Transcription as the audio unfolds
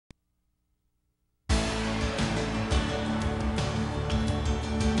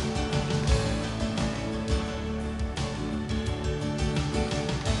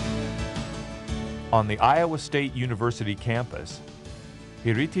On the Iowa State University campus,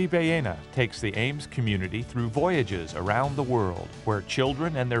 Piriti Beyena takes the Ames community through voyages around the world where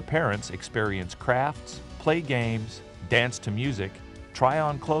children and their parents experience crafts, play games, dance to music, try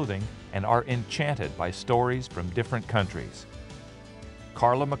on clothing, and are enchanted by stories from different countries.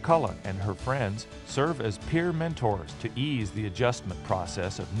 Carla McCullough and her friends serve as peer mentors to ease the adjustment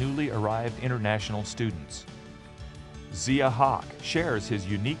process of newly arrived international students. Zia Hawk shares his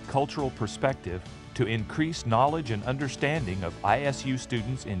unique cultural perspective to increase knowledge and understanding of ISU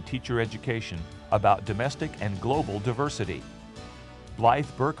students in teacher education about domestic and global diversity. Blythe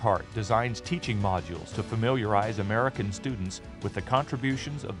Burkhart designs teaching modules to familiarize American students with the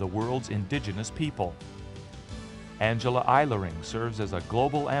contributions of the world's indigenous people. Angela Eilering serves as a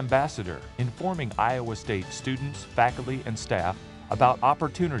global ambassador, informing Iowa State students, faculty, and staff about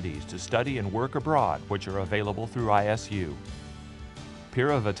opportunities to study and work abroad which are available through ISU.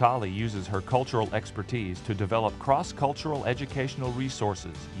 Pira Vitali uses her cultural expertise to develop cross-cultural educational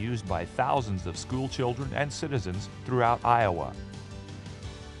resources used by thousands of school children and citizens throughout Iowa.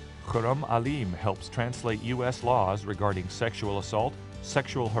 Khurram Alim helps translate U.S. laws regarding sexual assault,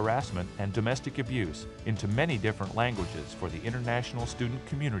 sexual harassment, and domestic abuse into many different languages for the international student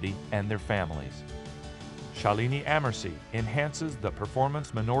community and their families. Shalini Amersi enhances the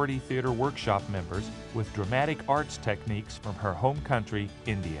Performance Minority Theater Workshop members with dramatic arts techniques from her home country,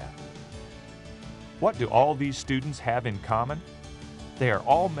 India. What do all these students have in common? They are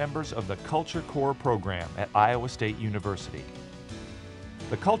all members of the Culture Corps program at Iowa State University.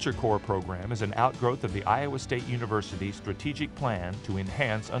 The Culture Corps program is an outgrowth of the Iowa State University strategic plan to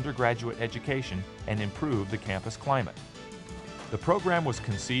enhance undergraduate education and improve the campus climate. The program was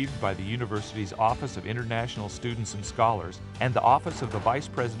conceived by the university's Office of International Students and Scholars and the Office of the Vice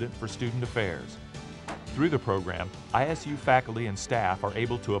President for Student Affairs. Through the program, ISU faculty and staff are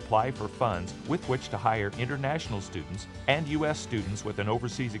able to apply for funds with which to hire international students and U.S. students with an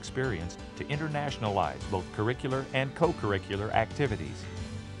overseas experience to internationalize both curricular and co-curricular activities.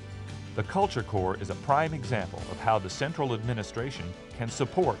 The Culture Corps is a prime example of how the central administration can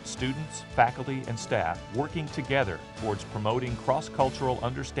support students, faculty, and staff working together towards promoting cross-cultural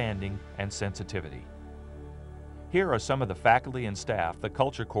understanding and sensitivity. Here are some of the faculty and staff the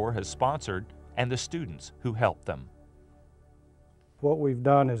Culture Corps has sponsored and the students who help them. What we've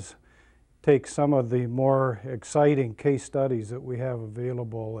done is take some of the more exciting case studies that we have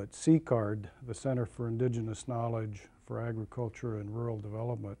available at CCARD, the Center for Indigenous Knowledge for Agriculture and Rural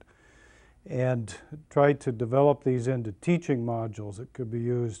Development, and tried to develop these into teaching modules that could be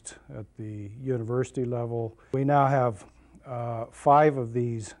used at the university level. We now have 5 of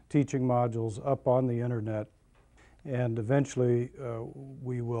these teaching modules up on the internet, and eventually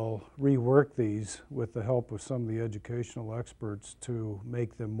we will rework these with the help of some of the educational experts to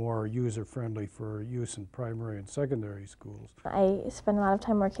make them more user-friendly for use in primary and secondary schools. I spend a lot of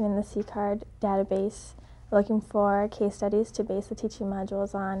time working in the CCARD database, looking for case studies to base the teaching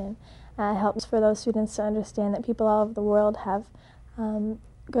modules on, and it helps for those students to understand that people all over the world have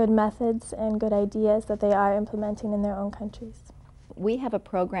good methods and good ideas that they are implementing in their own countries. We have a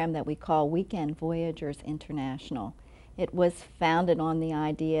program that we call Weekend Voyagers International. It was founded on the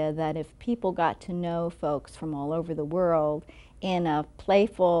idea that if people got to know folks from all over the world in a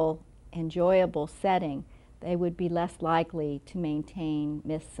playful, enjoyable setting, they would be less likely to maintain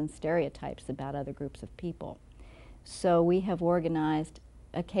myths and stereotypes about other groups of people. So we have organized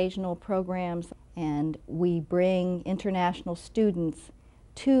occasional programs, and we bring international students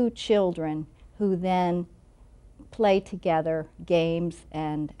to children who then play together games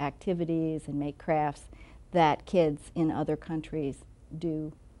and activities and make crafts that kids in other countries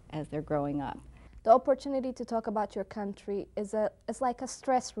do as they're growing up. The opportunity to talk about your country is like a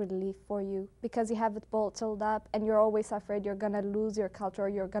stress relief for you, because you have it bottled up and you're always afraid you're gonna lose your culture or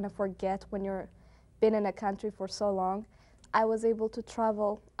you're gonna forget when you're been in a country for so long. I was able to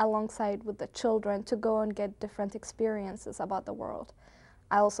travel alongside with the children to go and get different experiences about the world.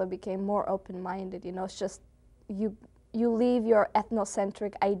 I also became more open-minded, you know, it's just you leave your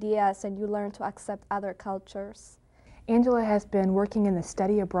ethnocentric ideas and you learn to accept other cultures. Angela has been working in the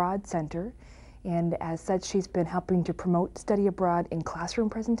Study Abroad Center, and as such she's been helping to promote study abroad in classroom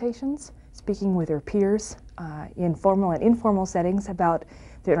presentations, speaking with her peers in formal and informal settings about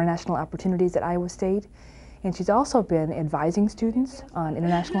the international opportunities at Iowa State. And she's also been advising students on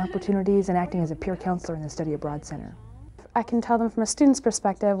international opportunities and acting as a peer counselor in the Study Abroad Center. I can tell them from a student's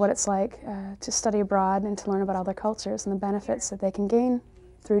perspective what it's like to study abroad and to learn about other cultures and the benefits that they can gain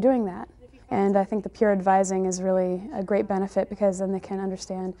through doing that. And I think the peer advising is really a great benefit, because then they can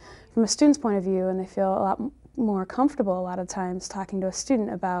understand from a student's point of view, and they feel a lot more comfortable a lot of times talking to a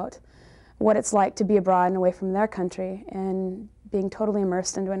student about what it's like to be abroad and away from their country and being totally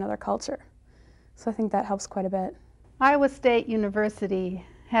immersed into another culture. So I think that helps quite a bit. Iowa State University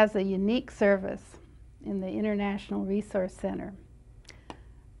has a unique service in the International Resource Center.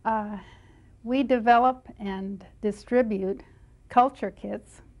 We develop and distribute culture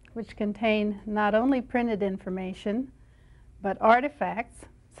kits which contain not only printed information but artifacts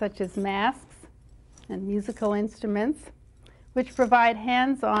such as masks and musical instruments which provide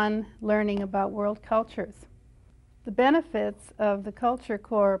hands-on learning about world cultures. The benefits of the Culture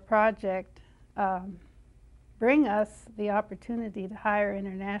Corps project bring us the opportunity to hire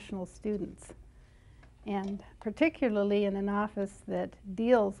international students, and particularly in an office that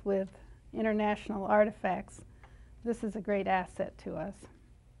deals with international artifacts, this is a great asset to us.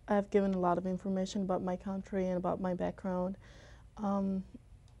 I've given a lot of information about my country and about my background,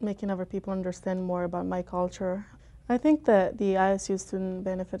 making other people understand more about my culture. I think that the ISU student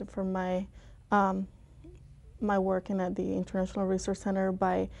benefited from my my working at the International Resource Center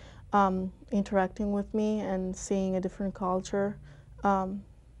by interacting with me and seeing a different culture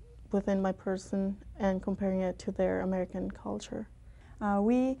within my person and comparing it to their American culture.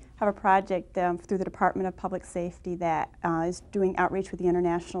 We have a project through the Department of Public Safety that is doing outreach with the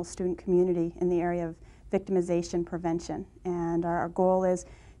international student community in the area of victimization prevention. And our goal is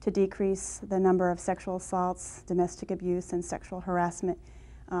to decrease the number of sexual assaults, domestic abuse, and sexual harassment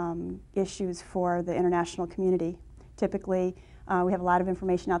issues for the international community. Typically, we have a lot of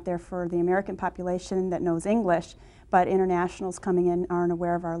information out there for the American population that knows English, but internationals coming in aren't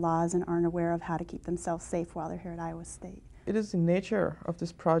aware of our laws and aren't aware of how to keep themselves safe while they're here at Iowa State. It is the nature of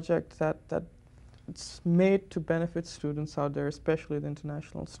this project that it's made to benefit students out there, especially the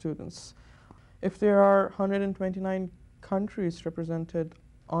international students. If there are 129 countries represented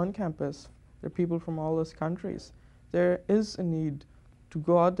on campus, there are people from all those countries, there is a need to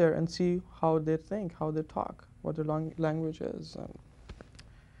go out there and see how they think, how they talk, what their language is.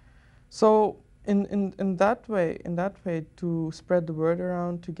 So in that way, to spread the word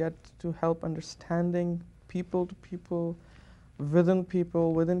around, to help understanding people to people,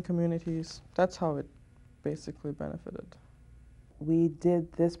 within communities, that's how it basically benefited. We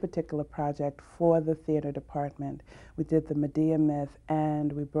did this particular project for the theater department. We did the Medea myth,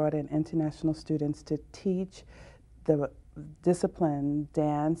 and we brought in international students to teach the discipline,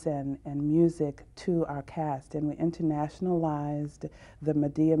 dance, and music to our cast. And we internationalized the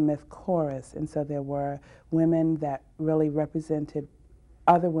Medea myth chorus, and so there were women that really represented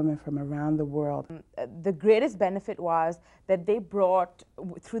other women from around the world. The greatest benefit was that they brought,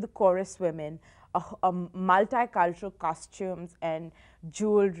 through the chorus women, multicultural costumes and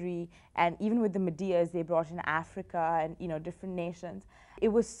jewelry, and even with the Medeas, they brought in Africa and different nations. It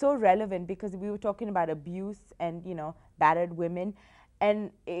was so relevant because we were talking about abuse and battered women,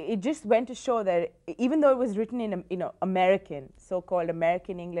 and it just went to show that even though it was written in American, so-called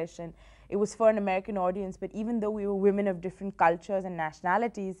American English, and it was for an American audience, but even though we were women of different cultures and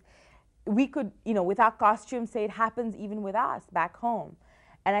nationalities, we could, with our costumes, say it happens even with us back home.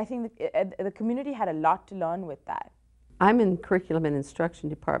 And I think the community had a lot to learn with that. I'm in Curriculum and Instruction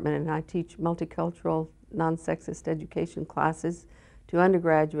Department, and I teach multicultural, non-sexist education classes to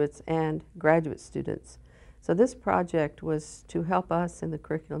undergraduates and graduate students. So this project was to help us in the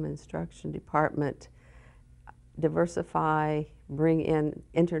Curriculum and Instruction Department diversify, bring in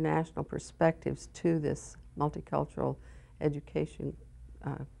international perspectives to this multicultural education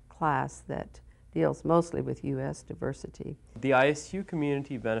class that deals mostly with U.S. diversity. The ISU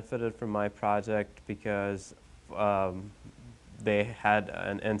community benefited from my project because they had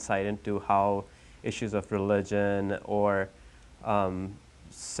an insight into how issues of religion or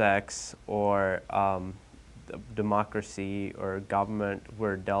sex or democracy or government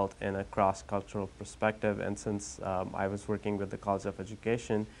were dealt in a cross-cultural perspective. And since I was working with the College of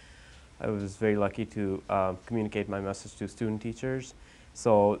Education, I was very lucky to communicate my message to student teachers.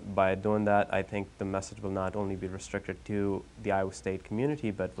 So by doing that, I think the message will not only be restricted to the Iowa State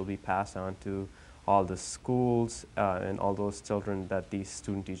community, but will be passed on to all the schools and all those children that these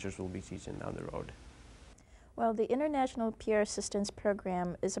student teachers will be teaching down the road. Well, the International Peer Assistance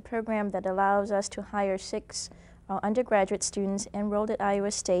Program is a program that allows us to hire 6 undergraduate students enrolled at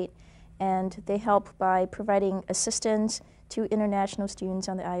Iowa State, and they help by providing assistance to international students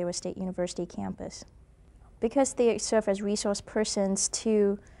on the Iowa State University campus. Because they serve as resource persons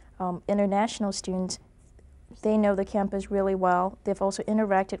to international students, they know the campus really well. They've also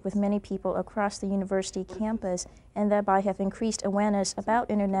interacted with many people across the university campus, and thereby have increased awareness about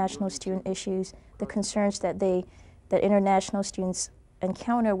international student issues, the concerns that international students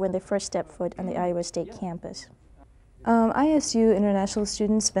encounter when they first step foot on the Iowa State campus. ISU international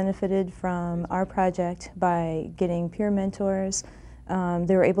students benefited from our project by getting peer mentors.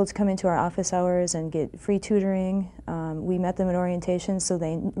 They were able to come into our office hours and get free tutoring. We met them in orientation, so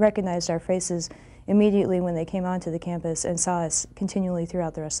they recognized our faces immediately when they came onto the campus and saw us continually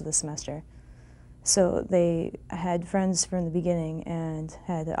throughout the rest of the semester. So they had friends from the beginning and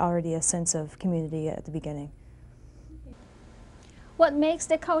had already a sense of community at the beginning. What makes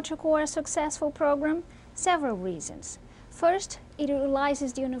the Culture Corps a successful program? Several reasons. First, it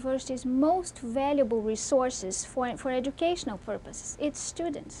utilizes the university's most valuable resources for educational purposes, its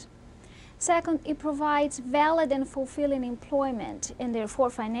students. Second, it provides valid and fulfilling employment and therefore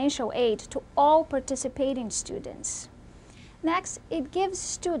financial aid to all participating students. Next, it gives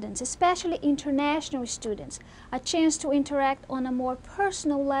students, especially international students, a chance to interact on a more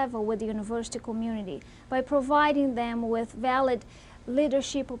personal level with the university community by providing them with valid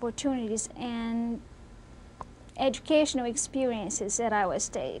leadership opportunities and educational experiences at Iowa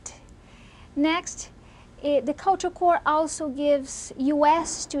State. Next, the Culture Corps also gives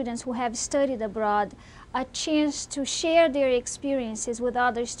U.S. students who have studied abroad a chance to share their experiences with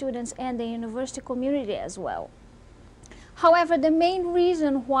other students and the university community as well. However, the main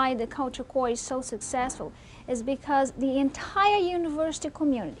reason why the Culture Corps is so successful is because the entire university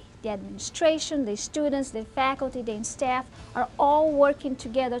community, the administration, the students, the faculty, the staff are all working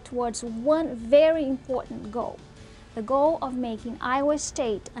together towards one very important goal. The goal of making Iowa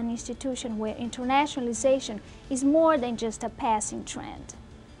State an institution where internationalization is more than just a passing trend.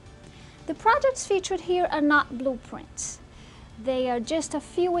 The projects featured here are not blueprints. They are just a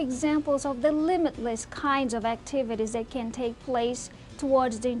few examples of the limitless kinds of activities that can take place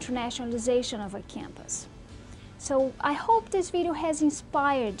towards the internationalization of a campus. So I hope this video has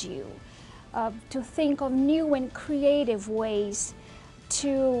inspired you to think of new and creative ways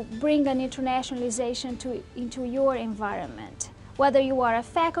to bring an internationalization into your environment. Whether you are a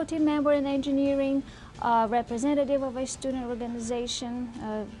faculty member in engineering, a representative of a student organization,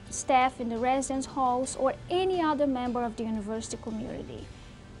 staff in the residence halls, or any other member of the university community,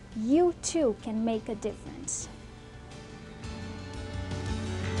 you too can make a difference.